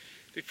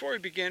Before we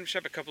begin, we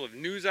should have a couple of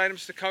news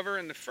items to cover,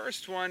 and the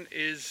first one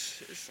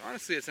is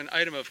honestly, it's an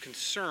item of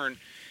concern.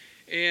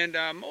 And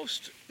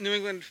most New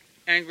England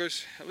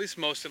anglers, at least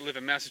most that live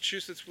in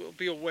Massachusetts, will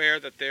be aware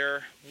that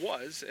there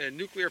was a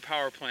nuclear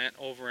power plant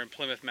over in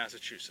Plymouth,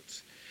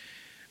 Massachusetts.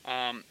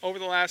 Sometime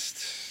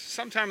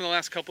in the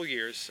last couple of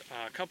years,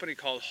 a company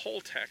called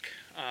Holtec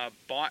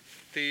bought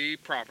the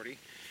property,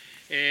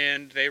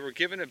 and they were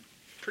given a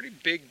pretty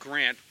big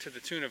grant to the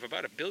tune of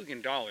about $1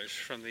 billion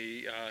from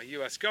the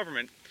U.S.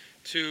 government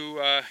to,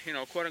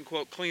 quote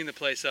unquote, clean the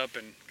place up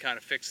and kind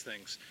of fix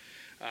things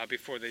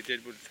before they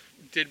did with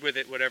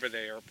it whatever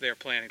they're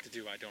planning to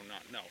do. I do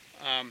not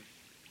know.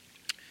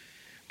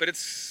 But it's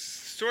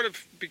sort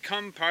of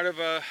become part of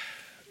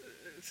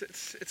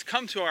it's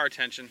come to our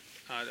attention,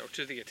 or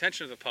to the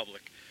attention of the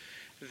public,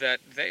 that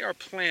they are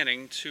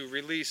planning to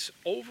release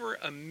over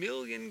 1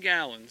 million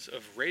gallons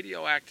of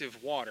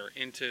radioactive water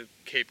into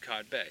Cape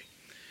Cod Bay.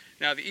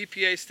 Now, the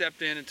EPA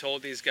stepped in and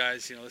told these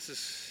guys,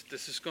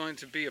 this is going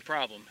to be a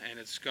problem, and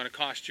it's going to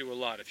cost you a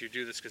lot if you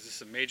do this, because this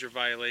is a major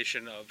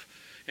violation of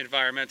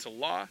environmental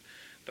law.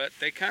 But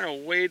they kind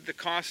of weighed the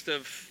cost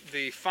of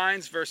the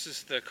fines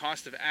versus the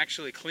cost of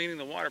actually cleaning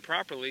the water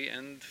properly,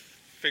 and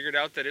figured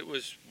out that it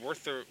was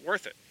worth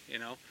it.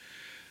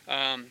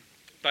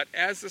 But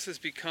as this has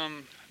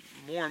become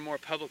more and more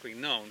publicly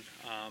known,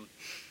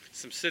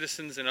 some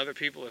citizens and other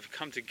people have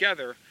come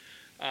together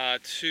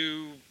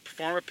to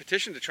form a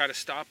petition to try to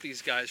stop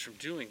these guys from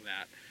doing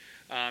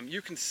that.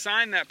 You can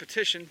sign that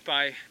petition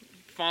by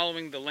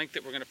following the link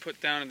that we're going to put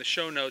down in the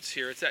show notes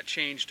here. It's at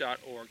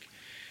change.org.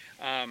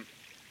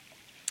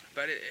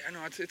 But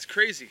it's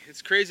crazy.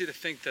 It's crazy to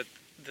think that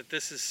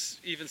this is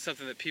even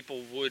something that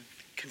people would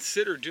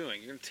consider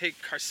doing. You're going to take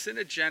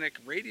carcinogenic,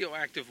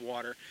 radioactive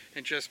water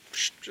and just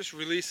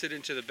release it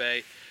into the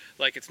bay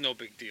like it's no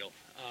big deal.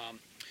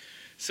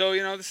 So,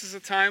 this is a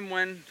time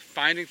when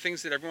finding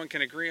things that everyone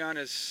can agree on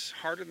is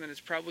harder than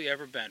it's probably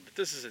ever been. But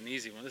this is an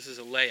easy one. This is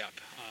a layup.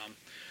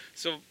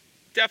 So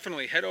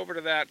definitely head over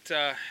to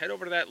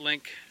that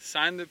link,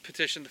 sign the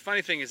petition. The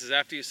funny thing is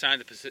after you sign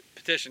the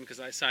petition, because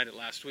I signed it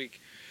last week,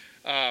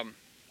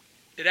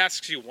 it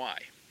asks you why.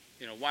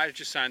 Why did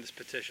you sign this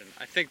petition?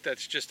 I think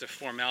that's just a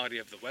formality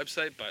of the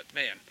website, but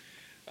man,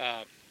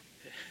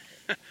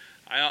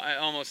 I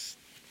almost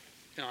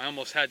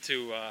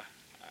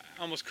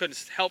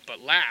couldn't help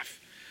but laugh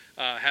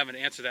having to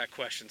answer that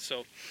question.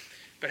 So,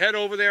 but head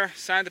over there,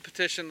 sign the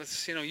petition.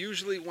 Let's,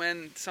 usually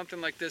when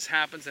something like this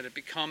happens and it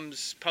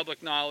becomes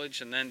public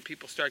knowledge, and then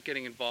people start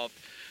getting involved,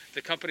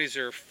 the companies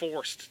are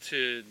forced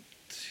to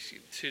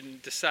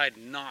decide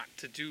not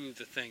to do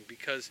the thing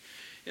because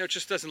it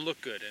just doesn't look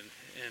good.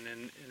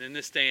 And in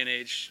this day and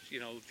age,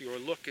 your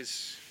look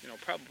is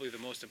probably the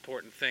most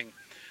important thing,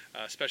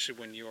 especially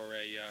when you're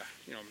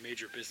a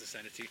major business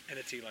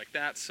entity like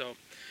that. So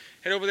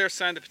head over there,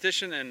 sign the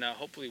petition, and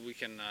hopefully we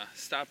can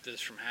stop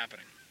this from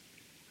happening.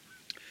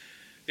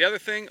 The other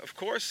thing, of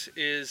course,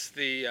 is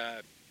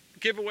the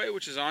giveaway,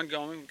 which is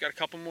ongoing. We've got a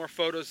couple more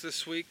photos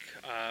this week.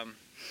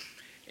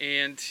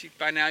 And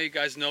by now you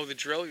guys know the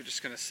drill. You're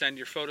just going to send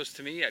your photos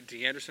to me at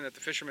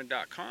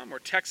danderson@thefisherman.com or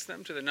text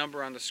them to the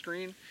number on the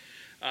screen.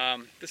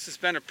 This has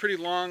been a pretty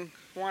long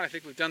one. I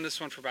think we've done this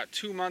one for about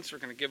 2 months. We're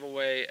going to give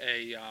away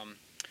a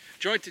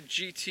jointed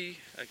GT,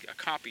 a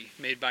copy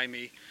made by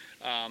me.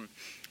 I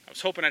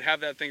was hoping I'd have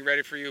that thing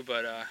ready for you,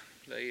 but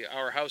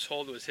our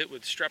household was hit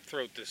with strep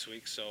throat this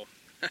week, so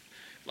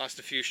lost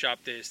a few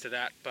shop days to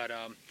that. But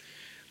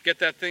get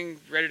that thing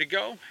ready to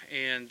go,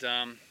 and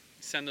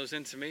send those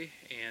in to me,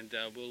 and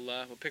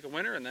we'll pick a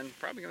winner, and then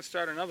probably going to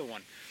start another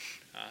one.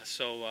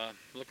 So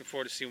looking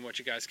forward to seeing what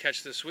you guys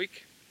catch this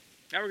week.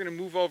 Now we're going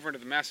to move over into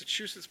the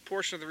Massachusetts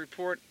portion of the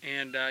report,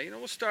 and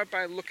we'll start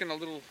by looking a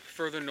little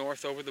further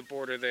north over the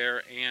border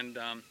there. And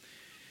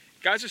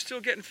guys are still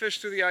getting fish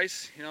through the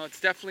ice. It's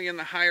definitely in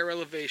the higher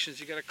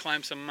elevations. You got to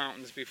climb some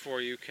mountains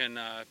before you can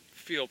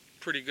feel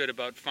pretty good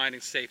about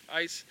finding safe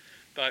ice.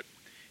 But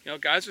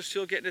guys are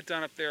still getting it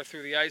done up there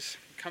through the ice.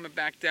 Coming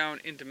back down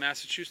into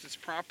Massachusetts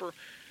proper,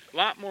 a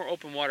lot more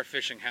open water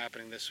fishing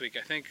happening this week.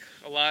 I think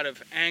a lot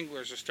of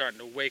anglers are starting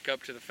to wake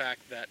up to the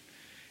fact that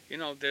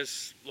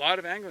there's a lot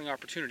of angling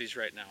opportunities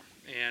right now,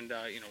 and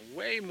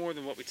way more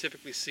than what we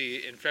typically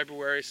see in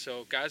February.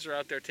 So guys are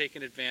out there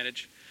taking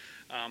advantage.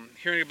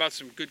 Hearing about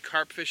some good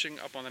carp fishing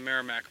up on the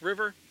Merrimack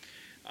River,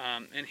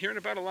 and hearing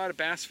about a lot of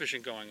bass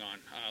fishing going on,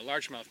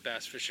 largemouth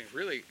bass fishing,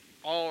 really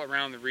all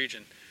around the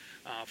region.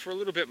 For a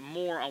little bit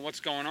more on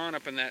what's going on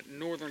up in that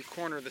northern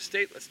corner of the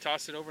state, let's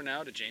toss it over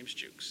now to James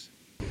Jukes.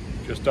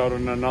 Just out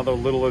on another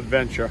little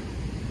adventure,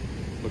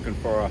 looking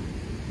for a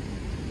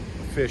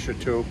fish or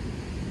two.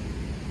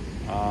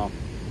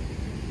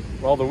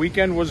 Well, the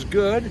weekend was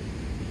good.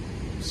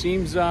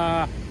 Seems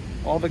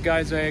all the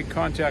guys I had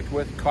contact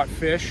with caught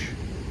fish.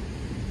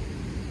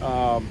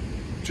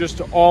 Just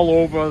all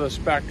over the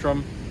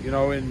spectrum,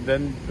 and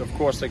then of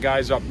course the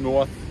guys up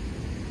north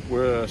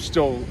were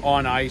still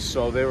on ice,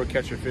 so they were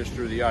catching fish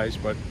through the ice.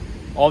 But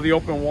all the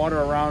open water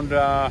around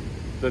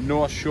the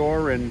North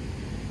Shore and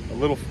a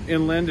little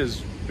inland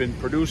has been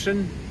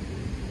producing.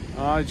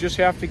 Just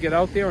have to get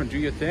out there and do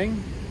your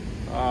thing.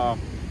 We're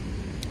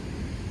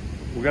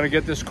gonna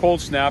get this cold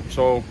snap,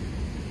 so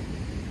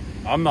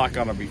I'm not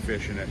gonna be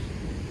fishing it.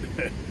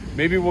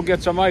 Maybe we'll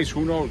get some ice,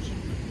 who knows?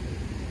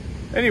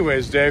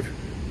 Anyways, Dave,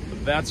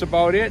 that's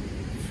about it.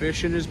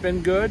 Fishing has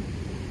been good.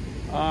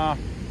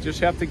 Just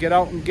have to get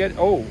out and get,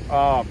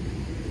 I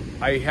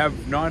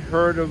have not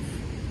heard of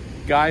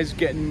guys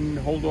getting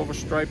holdover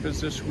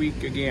stripers this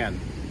week again.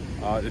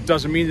 It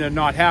doesn't mean they're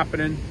not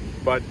happening,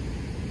 but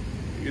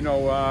you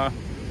know,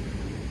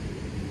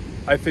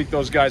 I think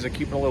those guys are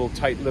keeping a little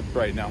tight-lipped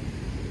right now.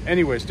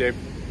 Anyways, Dave,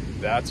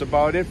 that's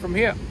about it from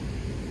here.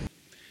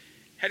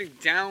 Heading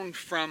down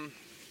from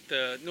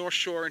the North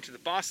Shore into the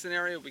Boston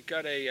area, we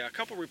got a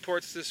couple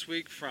reports this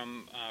week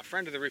from a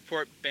friend of the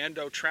report,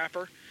 Bando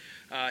Trapper.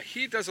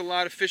 He does a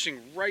lot of fishing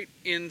right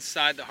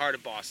inside the heart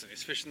of Boston.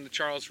 He's fishing the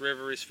Charles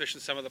River. He's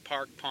fishing some of the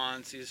park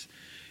ponds. He's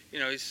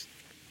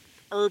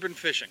urban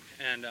fishing,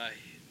 and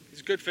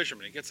he's a good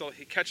fisherman.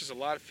 He catches a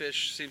lot of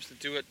fish. Seems to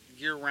do it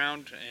year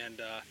round, and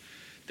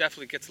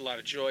definitely gets a lot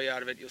of joy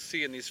out of it. You'll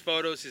see in these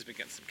photos, he's been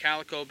getting some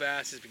calico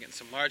bass. He's been getting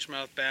some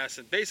largemouth bass,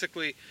 and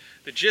basically,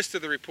 the gist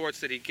of the reports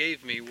that he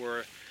gave me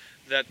were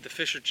that the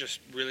fish are just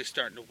really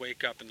starting to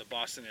wake up in the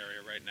Boston area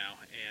right now,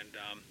 and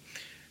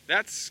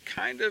that's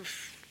kind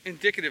of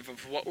indicative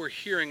of what we're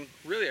hearing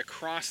really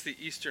across the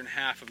eastern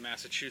half of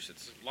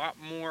Massachusetts. A lot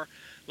more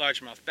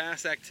largemouth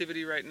bass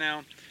activity right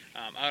now.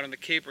 Out on the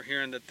Cape, we're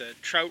hearing that the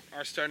trout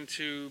are starting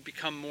to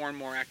become more and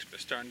more active. They're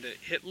starting to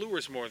hit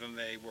lures more than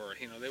they were.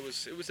 You know, it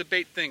was a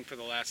bait thing for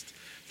the last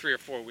 3 or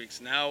 4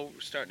 weeks. Now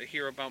we're starting to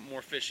hear about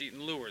more fish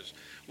eating lures.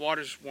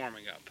 Water's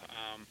warming up.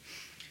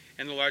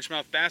 And the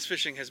largemouth bass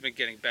fishing has been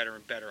getting better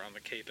and better on the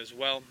Cape as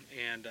well.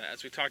 And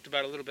as we talked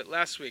about a little bit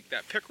last week,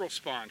 that pickerel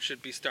spawn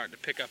should be starting to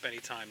pick up any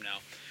time now,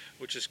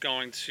 which is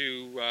going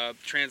to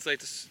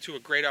translate to a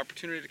great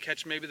opportunity to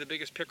catch maybe the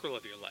biggest pickerel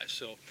of your life.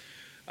 So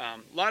a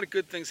lot of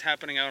good things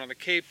happening out on the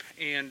Cape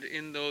and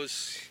in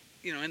those,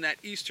 in that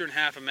eastern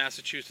half of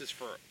Massachusetts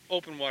for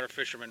open water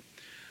fishermen.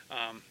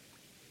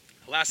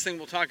 The last thing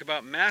we'll talk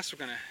about Mass, we're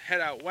going to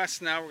head out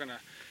west now. We're going to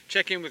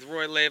check in with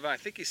Roy Leva. I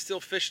think he's still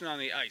fishing on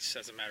the ice,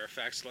 as a matter of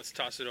fact, so let's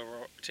toss it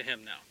over to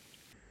him now.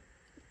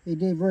 Hey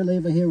Dave, Roy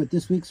Leva here with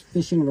this week's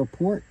fishing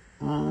report.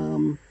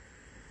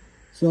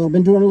 So I've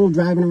been doing a little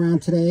driving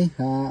around today.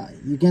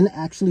 You can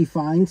actually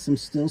find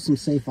still some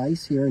safe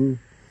ice here in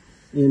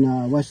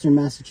western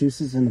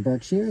Massachusetts and the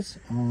Berkshires.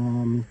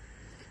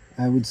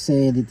 I would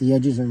say that the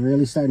edges are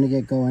really starting to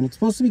get going. It's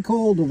supposed to be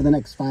cold over the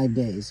next 5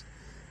 days.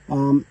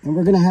 And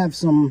we're going to have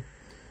some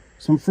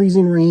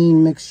freezing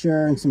rain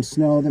mixture and some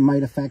snow that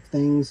might affect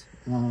things.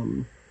 I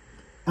don't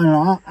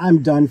know.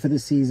 I'm done for the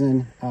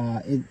season.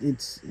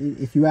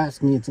 If you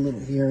ask me, it's a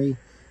little hairy.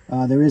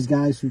 There is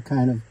guys who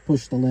kind of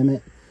push the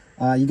limit.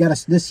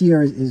 This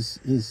year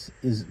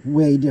is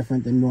way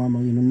different than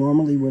normal.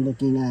 Normally we're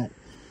looking at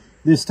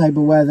this type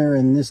of weather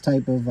and this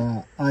type of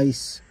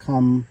ice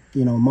come,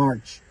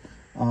 March.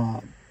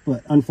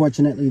 But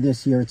unfortunately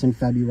this year it's in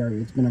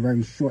February. It's been a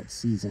very short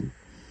season.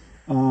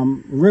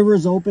 River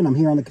is open. I'm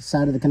here on the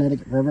side of the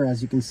Connecticut River.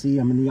 As you can see,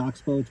 I'm in the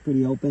Oxbow. It's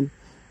pretty open.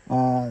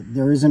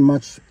 There isn't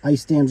much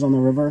ice dams on the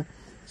river,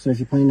 so if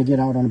you're planning to get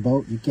out on a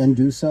boat, you can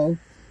do so.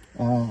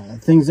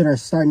 Things that are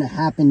starting to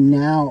happen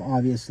now,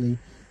 obviously,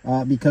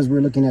 because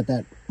we're looking at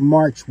that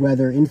March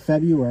weather in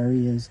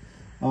February, is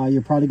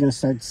you're probably going to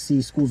start to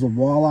see schools of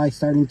walleye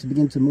starting to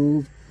begin to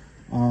move.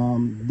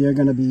 They're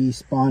going to be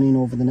spawning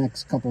over the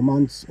next couple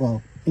months,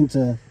 well,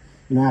 into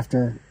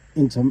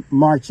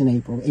March and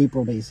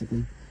April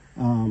basically.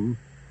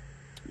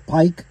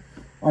 Pike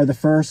are the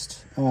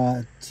first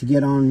to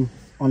get on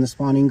the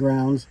spawning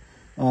grounds.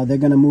 They're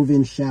going to move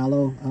in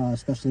shallow,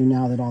 especially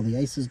now that all the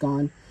ice is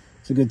gone.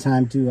 It's a good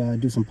time to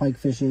do some pike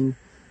fishing.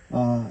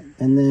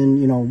 And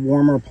then,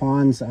 warmer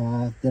ponds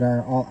that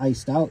are all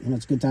iced out,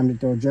 it's a good time to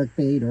throw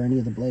jerkbait or any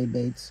of the blade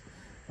baits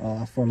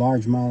for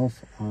largemouth.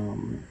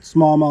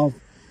 Smallmouth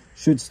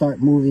should start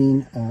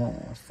moving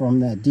from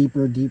that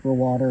deeper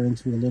water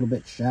into a little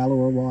bit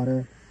shallower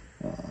water.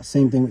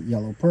 Same thing with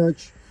yellow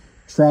perch.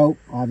 Trout,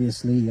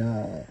 obviously,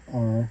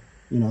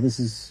 this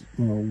is,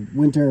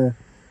 winter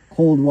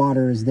cold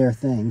water is their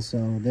thing.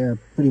 So they're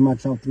pretty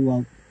much out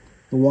throughout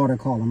the water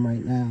column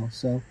right now.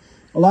 So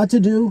a lot to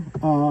do.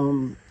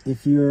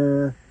 If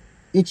you're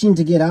itching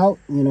to get out,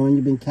 and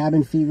you've been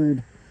cabin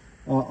fevered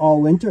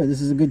all winter, this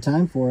is a good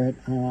time for it.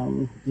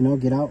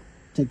 Get out,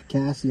 take a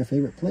cast to your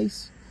favorite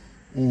place,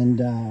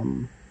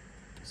 and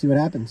see what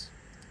happens.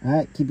 All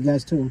right, keep you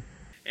guys tuned.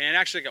 And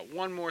actually, I got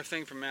one more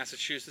thing from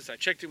Massachusetts. I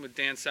checked in with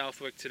Dan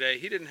Southwick today.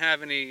 He didn't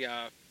have any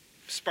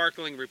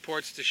sparkling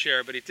reports to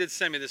share, but he did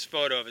send me this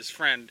photo of his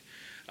friend,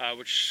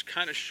 which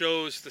kind of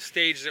shows the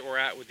stage that we're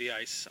at with the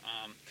ice.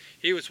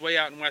 He was way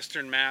out in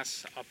western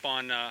Mass, up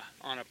on a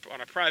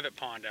private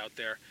pond out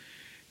there,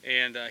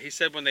 and he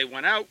said when they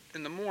went out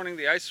in the morning,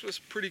 the ice was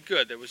pretty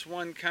good. There was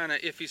one kind of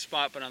iffy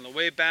spot, but on the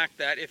way back,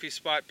 that iffy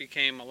spot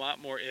became a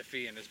lot more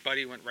iffy, and his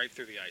buddy went right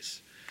through the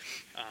ice.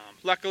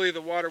 Luckily,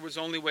 the water was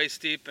only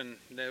waist deep, and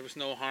there was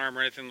no harm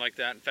or anything like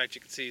that. In fact,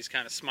 you can see he's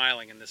kind of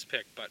smiling in this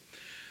pic. But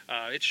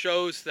it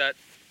shows that,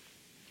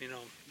 you know,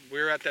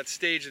 we're at that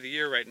stage of the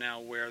year right now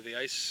where the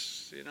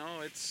ice, you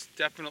know, it's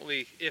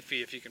definitely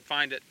iffy if you can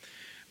find it.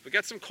 We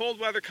got some cold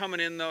weather coming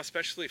in though,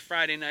 especially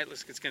Friday night.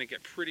 Looks like it's going to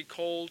get pretty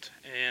cold,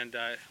 and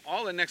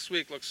all of next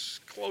week looks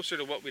closer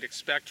to what we'd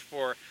expect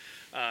for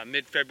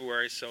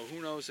mid-February. So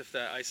who knows if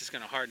the ice is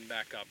going to harden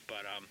back up.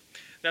 But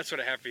that's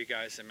what I have for you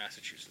guys in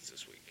Massachusetts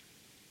this week.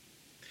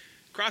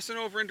 Crossing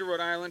over into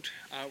Rhode Island,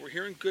 we're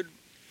hearing good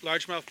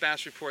largemouth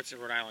bass reports in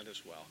Rhode Island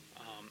as well.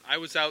 I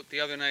was out the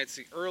other night. It's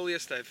the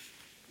earliest I've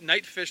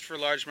night fished for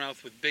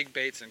largemouth with big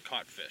baits and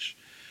caught fish.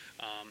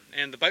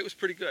 And the bite was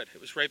pretty good.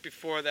 It was right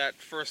before that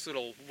first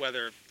little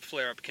weather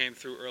flare-up came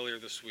through earlier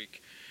this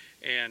week.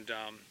 And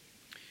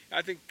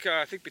I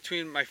think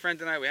between my friend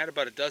and I, we had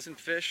about a dozen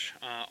fish,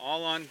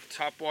 all on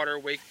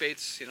topwater wake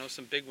baits, you know,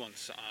 some big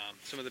ones,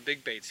 some of the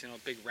big baits, you know,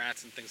 big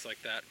rats and things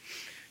like that.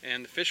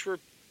 And the fish were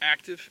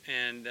active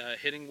and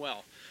hitting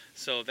well.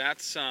 So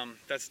that's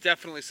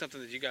definitely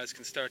something that you guys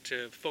can start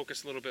to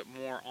focus a little bit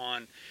more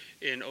on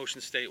in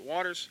Ocean State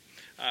waters.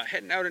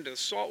 Heading out into the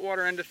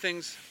saltwater end of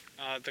things,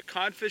 the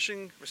cod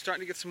fishing, we're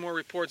starting to get some more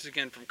reports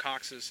again from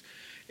Cox's,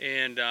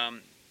 and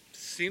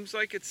seems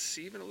like it's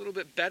even a little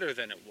bit better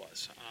than it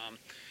was.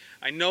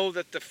 I know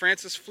that the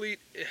Francis Fleet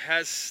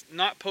has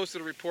not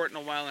posted a report in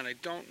a while, and I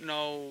don't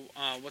know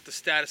what the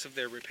status of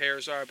their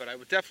repairs are, but I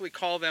would definitely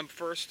call them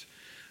first,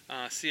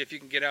 see if you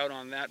can get out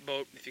on that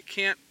boat. If you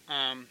can't,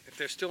 if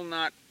they're still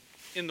not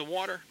in the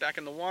water, back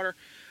in the water,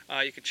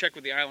 you can check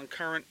with the Island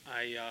Current.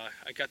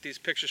 I got these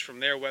pictures from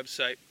their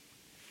website.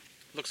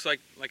 Looks like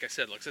I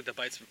said, looks like the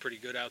bite's been pretty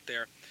good out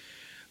there.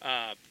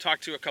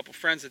 Talked to a couple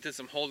friends that did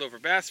some holdover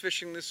bass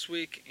fishing this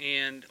week,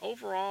 and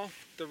overall,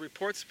 the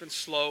reports have been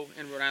slow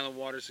in Rhode Island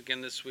waters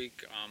again this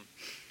week.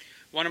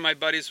 One of my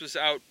buddies was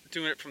out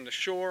doing it from the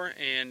shore,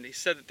 and he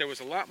said that there was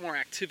a lot more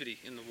activity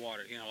in the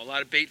water. You know, a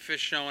lot of bait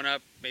fish showing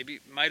up. Maybe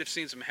might have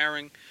seen some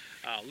herring,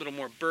 a little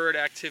more bird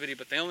activity,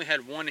 but they only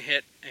had one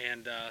hit,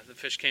 and the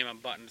fish came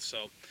unbuttoned.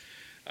 So,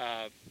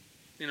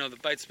 you know, the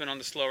bite's been on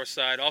the slower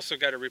side. Also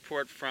got a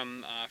report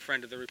from a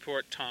friend of the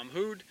report, Tom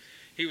Hood.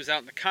 He was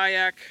out in the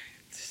kayak.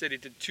 Said he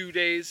did 2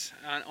 days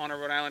on a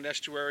Rhode Island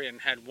estuary and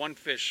had one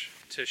fish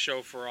to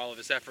show for all of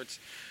his efforts.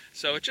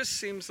 So it just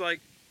seems like,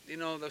 you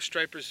know, those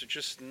stripers are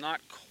just not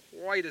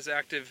quite as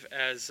active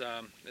as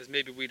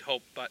maybe we'd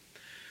hope. But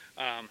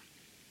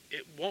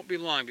it won't be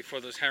long before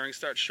those herring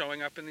start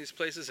showing up in these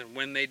places, and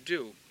when they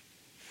do,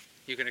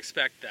 you can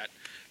expect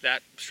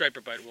that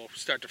striper bite will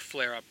start to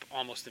flare up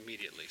almost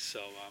immediately. So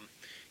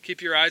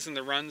keep your eyes on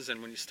the runs,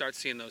 and when you start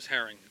seeing those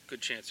herring,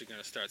 good chance you're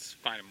going to start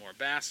finding more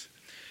bass.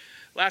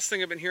 Last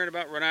thing I've been hearing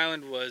about Rhode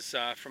Island was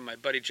from my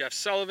buddy Jeff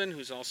Sullivan,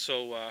 who's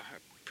also a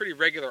pretty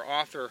regular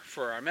author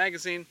for our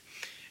magazine.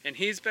 And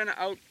he's been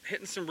out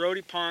hitting some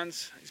roadie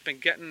ponds. He's been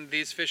getting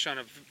these fish on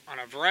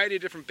a variety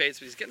of different baits,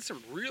 but he's getting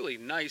some really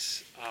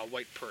nice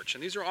white perch.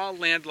 And these are all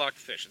landlocked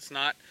fish. It's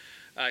not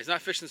he's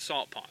not fishing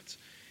salt ponds.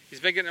 He's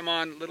been getting them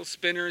on little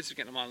spinners. He's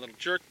getting them on little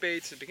jerk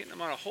baits. He's been getting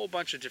them on a whole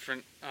bunch of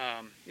different,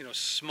 you know,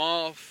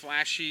 small,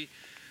 flashy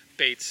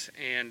baits,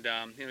 and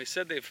you know, he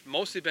said they've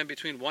mostly been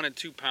between 1 and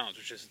 2 pounds,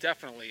 which is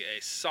definitely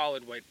a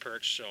solid white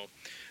perch. So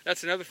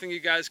that's another thing you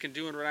guys can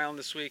do in Rhode Island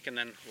this week. And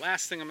then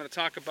last thing I'm going to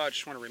talk about,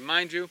 just want to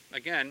remind you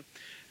again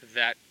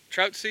that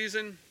trout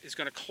season is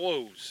going to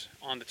close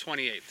on the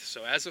 28th.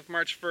 So as of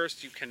March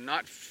 1st, you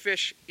cannot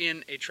fish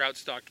in a trout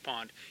stocked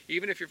pond.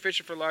 Even if you're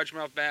fishing for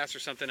largemouth bass or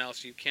something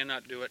else, you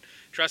cannot do it.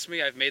 Trust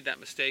me, I've made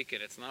that mistake,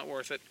 and it's not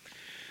worth it.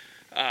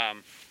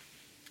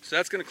 So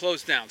that's going to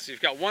close down. So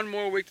you've got one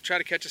more week to try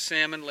to catch a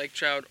salmon, lake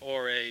trout,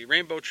 or a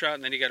rainbow trout,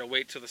 and then you got to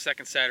wait till the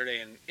second Saturday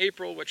in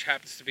April, which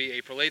happens to be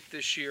April 8th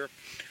this year.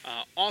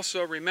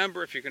 Also,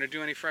 remember, if you're going to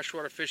do any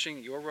freshwater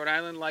fishing, your Rhode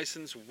Island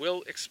license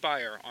will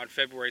expire on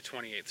February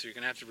 28th, so you're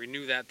going to have to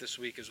renew that this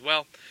week as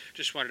well.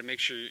 Just wanted to make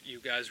sure you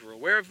guys were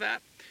aware of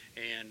that,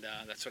 and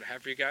that's what I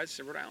have for you guys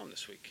in Rhode Island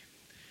this week.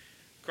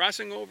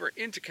 Crossing over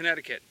into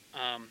Connecticut,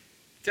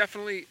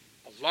 definitely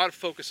a lot of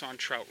focus on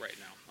trout right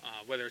now.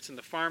 Whether it's in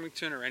the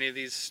Farmington or any of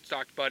these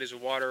stocked bodies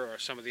of water or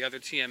some of the other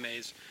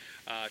TMAs,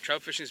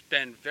 trout fishing has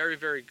been very,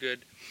 very good.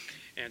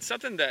 And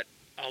something that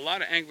a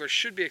lot of anglers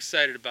should be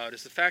excited about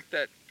is the fact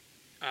that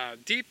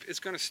Deep is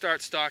going to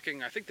start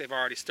stocking. I think they've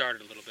already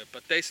started a little bit,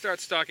 but they start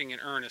stocking in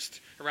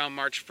earnest around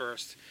March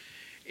 1st.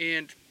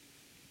 And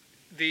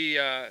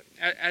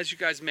as you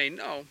guys may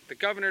know, the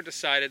governor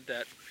decided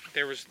that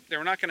they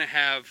were not going to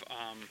have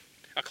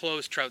a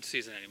closed trout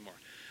season anymore.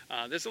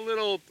 There's a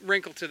little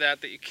wrinkle to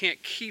that you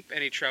can't keep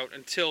any trout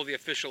until the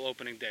official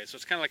opening day. So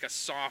it's kind of like a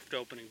soft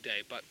opening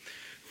day. But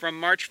from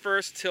March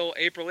 1st till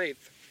April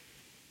 8th,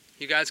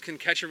 you guys can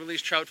catch and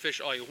release trout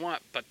fish all you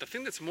want. But the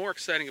thing that's more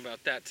exciting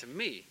about that to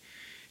me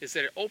is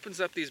that it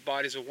opens up these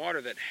bodies of water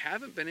that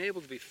haven't been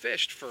able to be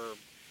fished for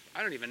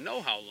I don't even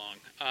know how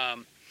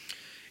long.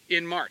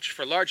 In March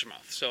for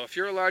largemouth. So if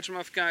you're a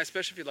largemouth guy,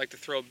 especially if you like to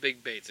throw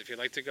big baits, if you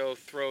like to go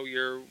throw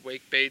your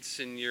wake baits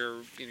and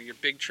your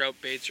big trout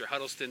baits, your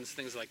Huddlestons,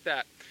 things like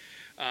that,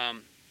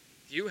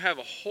 you have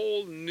a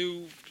whole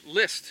new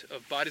list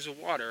of bodies of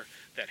water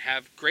that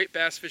have great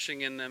bass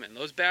fishing in them, and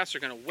those bass are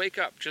going to wake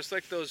up just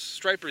like those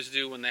stripers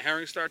do when the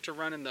herring start to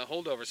run in the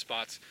holdover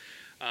spots.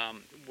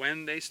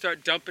 When they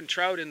start dumping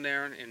trout in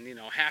there, and you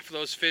know, half of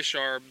those fish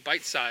are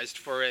bite-sized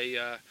for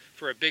a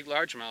big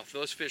largemouth,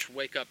 those fish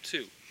wake up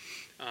too.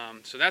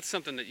 So that's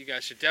something that you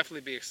guys should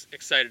definitely be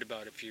excited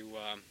about. If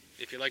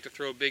you like to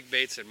throw big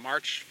baits in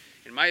March,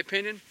 in my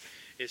opinion,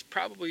 is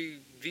probably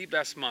the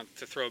best month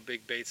to throw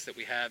big baits that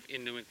we have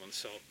in New England.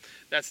 So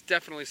that's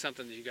definitely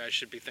something that you guys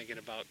should be thinking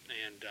about,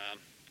 and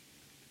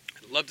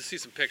I'd love to see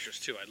some pictures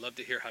too. I'd love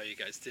to hear how you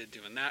guys did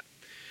doing that.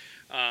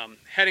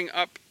 Heading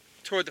up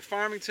toward the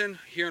Farmington,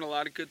 hearing a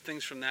lot of good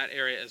things from that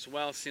area as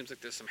well. Seems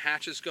like there's some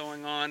hatches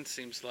going on.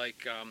 Seems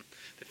like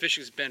the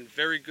fishing's been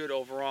very good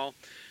overall.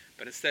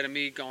 But instead of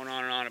me going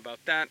on and on about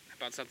that,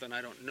 about something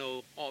I don't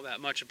know all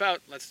that much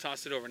about, let's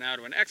toss it over now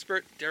to an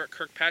expert, Derek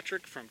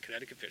Kirkpatrick from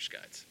Connecticut Fish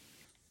Guides.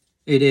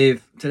 Hey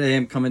Dave, today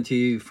I'm coming to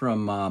you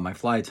from my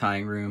fly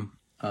tying room.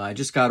 I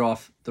just got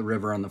off the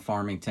river on the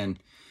Farmington,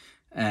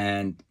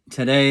 and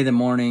today the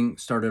morning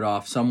started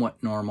off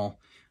somewhat normal,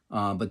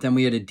 but then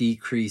we had a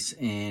decrease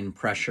in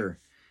pressure,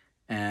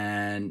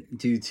 and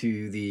due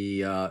to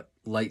the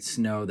light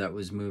snow that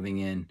was moving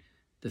in,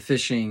 the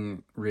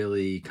fishing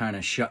really kind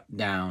of shut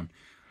down.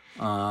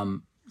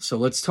 So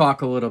let's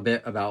talk a little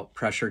bit about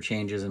pressure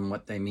changes and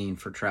what they mean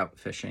for trout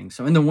fishing.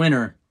 So in the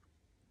winter,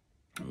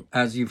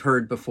 as you've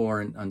heard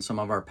before on some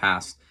of our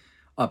past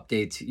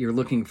updates, you're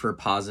looking for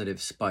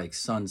positive spikes,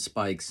 sun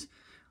spikes,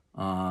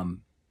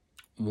 warm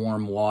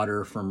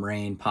water from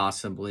rain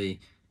possibly.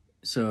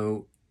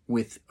 So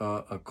with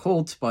a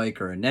cold spike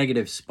or a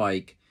negative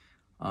spike,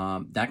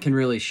 that can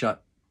really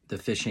shut the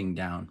fishing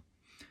down.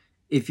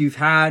 If you've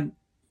had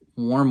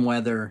warm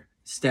weather,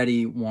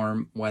 steady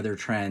warm weather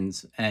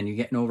trends, and you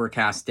get an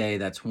overcast day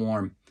that's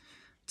warm,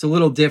 it's a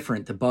little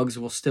different. The bugs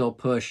will still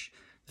push.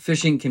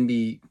 Fishing can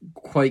be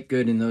quite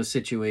good in those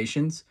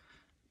situations,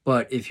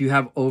 but if you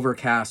have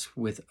overcast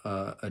with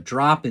a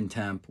drop in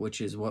temp,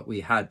 which is what we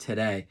had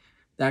today,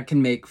 that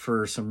can make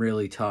for some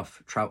really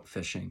tough trout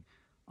fishing.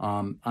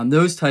 On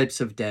those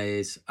types of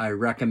days, I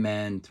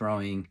recommend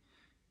throwing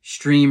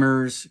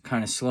streamers,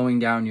 kind of slowing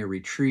down your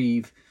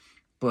retrieve,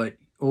 but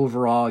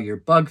overall your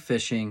bug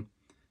fishing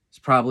is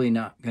probably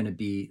not going to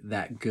be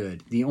that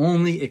good. The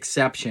only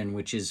exception,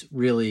 which is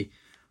really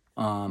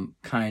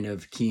kind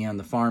of key on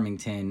the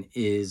Farmington,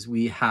 is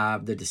we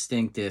have the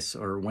Distinctus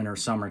or winter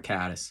summer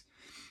caddis.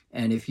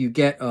 And if you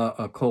get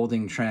a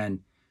colding trend,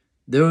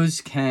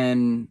 those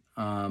can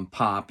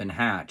pop and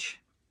hatch.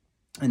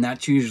 And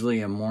that's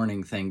usually a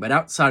morning thing. But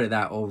outside of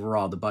that,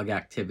 overall, the bug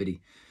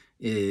activity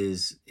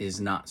is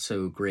not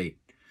so great.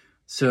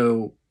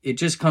 So it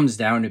just comes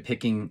down to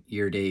picking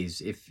your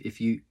days. If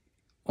you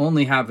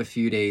only have a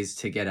few days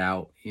to get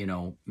out, you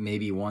know,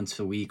 maybe once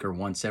a week or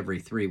once every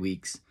 3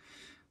 weeks,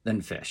 then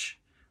fish.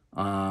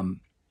 And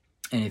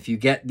if you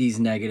get these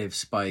negative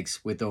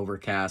spikes with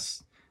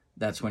overcast,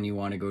 that's when you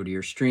want to go to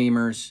your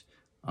streamers.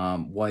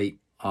 White,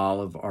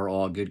 olive are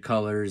all good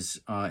colors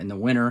in the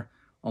winter,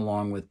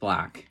 along with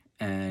black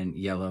and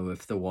yellow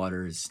if the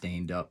water is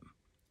stained up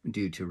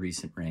due to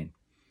recent rain.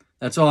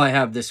 That's all I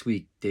have this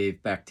week,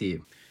 Dave. Back to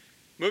you.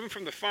 Moving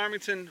from the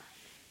Farmington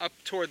up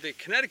toward the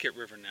Connecticut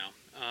River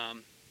now.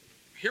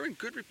 Hearing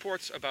good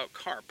reports about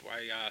carp.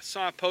 I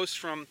saw a post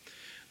from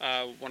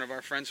one of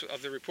our friends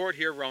of the report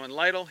here, Rowan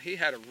Lytle. He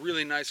had a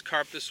really nice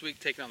carp this week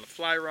taking on the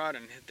fly rod,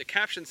 and the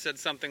caption said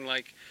something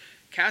like,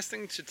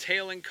 casting to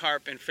tailing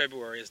carp in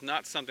February is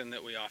not something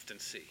that we often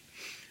see.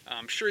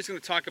 I'm sure he's going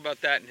to talk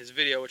about that in his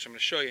video, which I'm going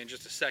to show you in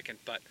just a second,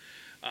 but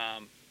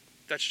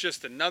that's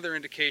just another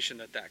indication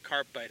that that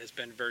carp bite has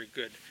been very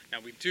good. Now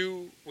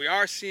we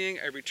are seeing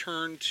a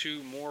return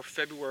to more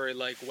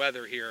February-like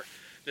weather here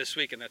this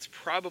week, and that's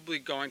probably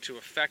going to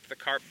affect the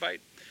carp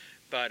bite,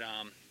 but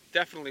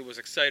definitely was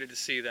excited to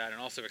see that,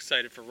 and also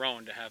excited for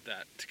Rowan to have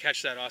that, to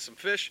catch that awesome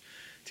fish.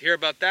 To hear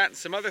about that and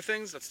some other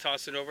things, let's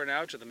toss it over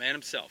now to the man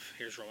himself.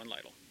 Here's Rowan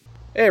Lytle.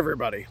 Hey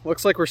everybody,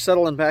 looks like we're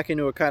settling back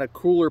into a kind of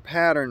cooler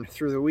pattern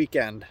through the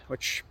weekend,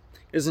 which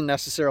isn't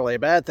necessarily a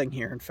bad thing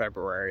here in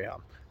February.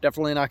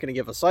 Definitely not going to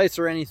give us ice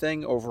or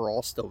anything.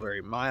 Overall, still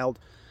very mild.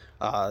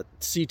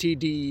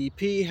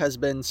 CTDEP has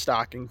been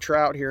stocking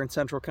trout here in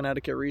central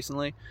Connecticut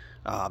recently.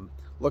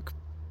 Look,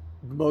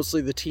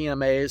 mostly the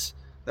TMAs.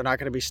 They're not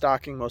going to be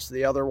stocking most of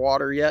the other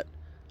water yet.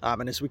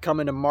 And as we come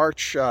into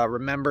March,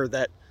 remember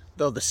that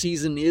though the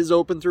season is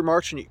open through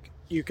March and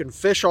you can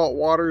fish alt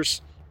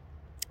waters,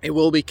 it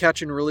will be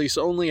catch and release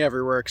only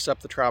everywhere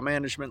except the trout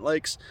management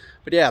lakes.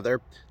 But yeah, they're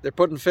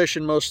putting fish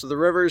in most of the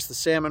rivers. The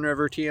Salmon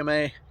River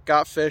TMA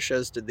got fish,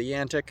 as did the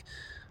Antic.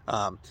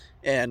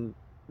 And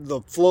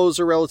the flows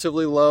are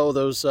relatively low.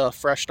 Those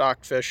fresh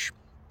stocked fish,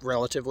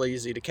 relatively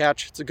easy to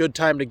catch. It's a good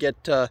time to get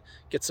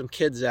some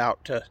kids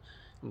out to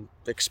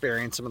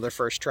experience some of their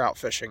first trout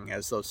fishing,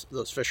 as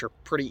those fish are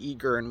pretty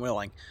eager and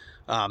willing.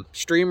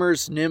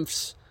 Streamers,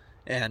 nymphs,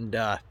 and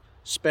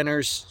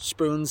spinners,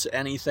 spoons,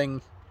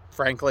 anything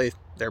frankly,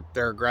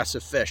 they're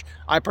aggressive fish.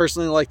 I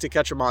personally like to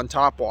catch them on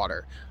top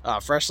water.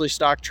 Freshly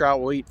stocked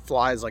trout will eat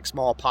flies like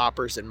small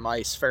poppers and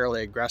mice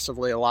fairly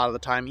aggressively a lot of the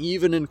time,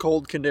 even in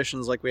cold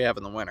conditions like we have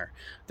in the winter.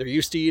 They're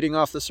used to eating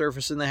off the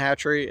surface in the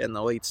hatchery, and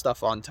they'll eat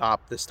stuff on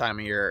top this time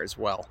of year as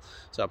well.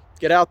 So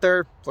get out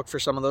there, look for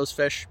some of those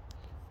fish.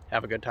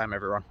 Have a good time,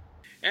 everyone.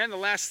 And the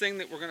last thing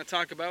that we're going to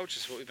talk about, which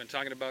is what we've been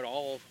talking about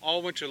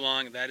all winter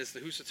long, and that is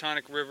the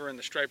Housatonic River and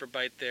the striper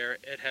bite there.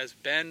 It has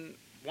been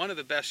one of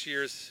the best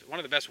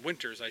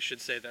winters, I should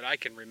say, that I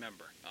can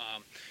remember.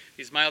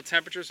 These mild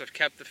temperatures have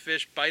kept the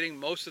fish biting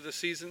most of the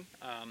season.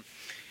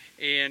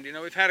 And, you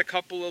know, we've had a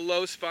couple of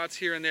low spots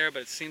here and there,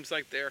 but it seems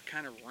like they're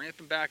kind of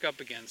ramping back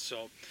up again.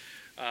 So,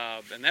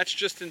 and that's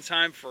just in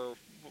time for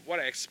what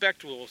I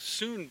expect will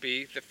soon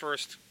be the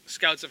first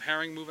scouts of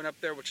herring moving up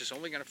there, which is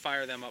only going to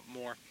fire them up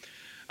more.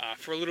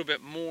 For a little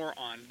bit more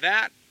on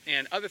that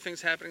and other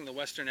things happening in the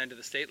western end of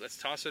the state, let's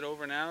toss it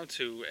over now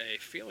to a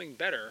feeling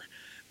better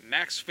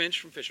Max Finch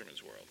from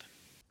Fisherman's World.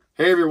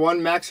 Hey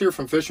everyone, Max here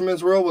from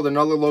Fisherman's World with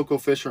another local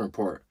fishing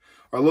report.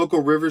 Our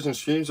local rivers and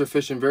streams are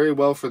fishing very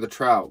well for the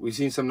trout. We've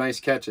seen some nice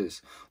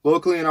catches.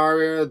 Locally in our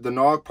area, the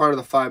Nog part of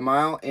the 5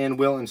 Mile and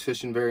Wilton's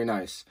fishing very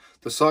nice.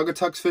 The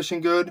Saugatuck's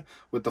fishing good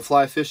with the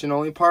fly fishing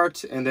only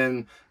parts, and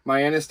then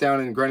Mianus down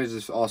in Greenwich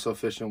is also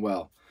fishing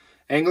well.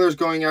 Anglers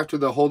going after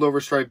the holdover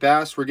striped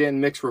bass, we're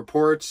getting mixed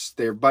reports.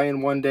 They're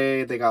biting one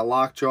day, they got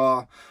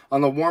lockjaw.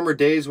 On the warmer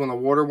days when the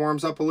water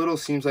warms up a little,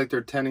 seems like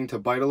they're tending to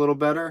bite a little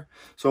better.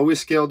 So always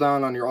scale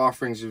down on your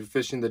offerings if you're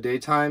fishing the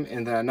daytime,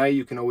 and then at night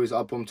you can always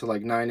up them to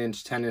like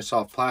 9-inch, 10-inch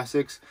soft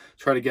plastics.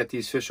 Try to get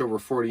these fish over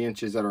 40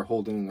 inches that are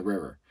holding in the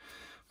river.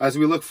 As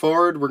we look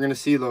forward, we're going to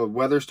see the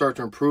weather start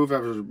to improve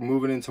as we're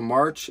moving into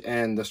March,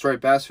 and the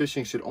striped bass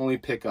fishing should only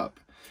pick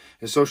up.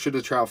 And so should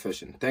the trout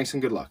fishing. Thanks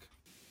and good luck.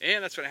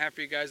 And that's what I have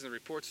for you guys in the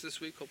reports this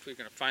week. Hopefully you're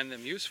going to find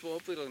them useful.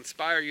 Hopefully it'll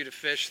inspire you to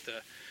fish.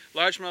 The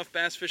largemouth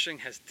bass fishing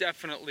has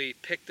definitely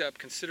picked up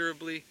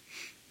considerably.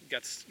 You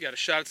got a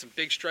shot at some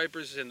big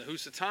stripers in the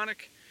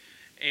Housatonic.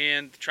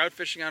 And the trout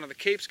fishing out on the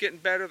Cape's getting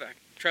better. The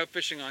trout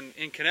fishing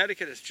in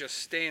Connecticut is just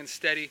staying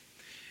steady.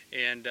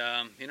 And,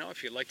 you know,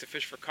 if you like to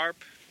fish for carp,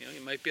 you know,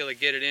 you might be able to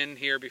get it in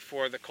here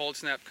before the cold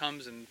snap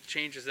comes and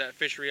changes that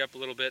fishery up a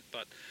little bit.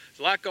 But there's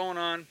a lot going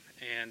on,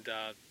 and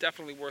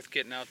definitely worth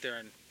getting out there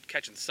and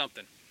catching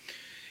something.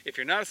 If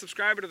you're not a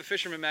subscriber to the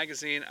Fisherman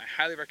Magazine, I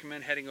highly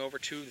recommend heading over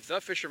to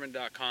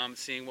thefisherman.com,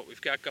 seeing what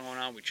we've got going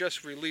on. We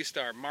just released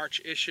our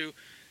March issue.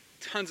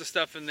 Tons of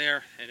stuff in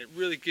there, and it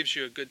really gives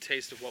you a good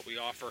taste of what we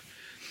offer.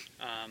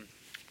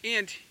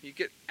 And you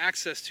get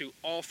access to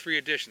all 3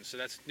 editions. So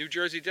that's New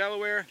Jersey,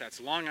 Delaware,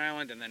 that's Long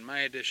Island, and then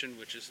my edition,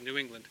 which is New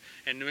England.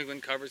 And New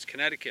England covers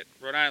Connecticut,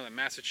 Rhode Island,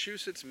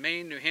 Massachusetts,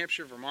 Maine, New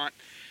Hampshire, Vermont.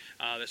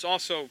 There's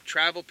also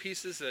travel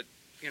pieces that,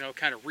 you know,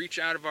 kind of reach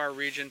out of our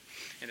region,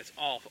 and it's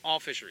all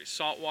fisheries: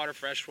 saltwater,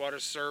 freshwater,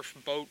 surf,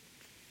 boat,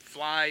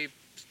 fly,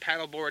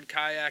 paddleboard,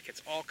 kayak.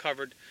 It's all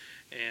covered,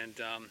 and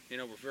you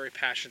know, we're very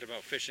passionate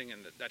about fishing,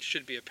 and that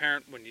should be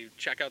apparent when you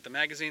check out the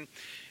magazine.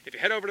 If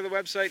you head over to the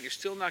website and you're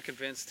still not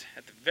convinced,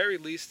 at the very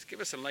least, give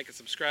us a like and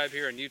subscribe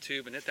here on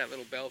YouTube, and hit that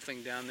little bell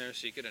thing down there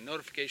so you get a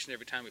notification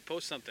every time we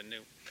post something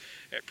new.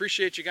 I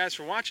appreciate you guys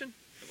for watching,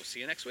 and we'll see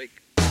you next week.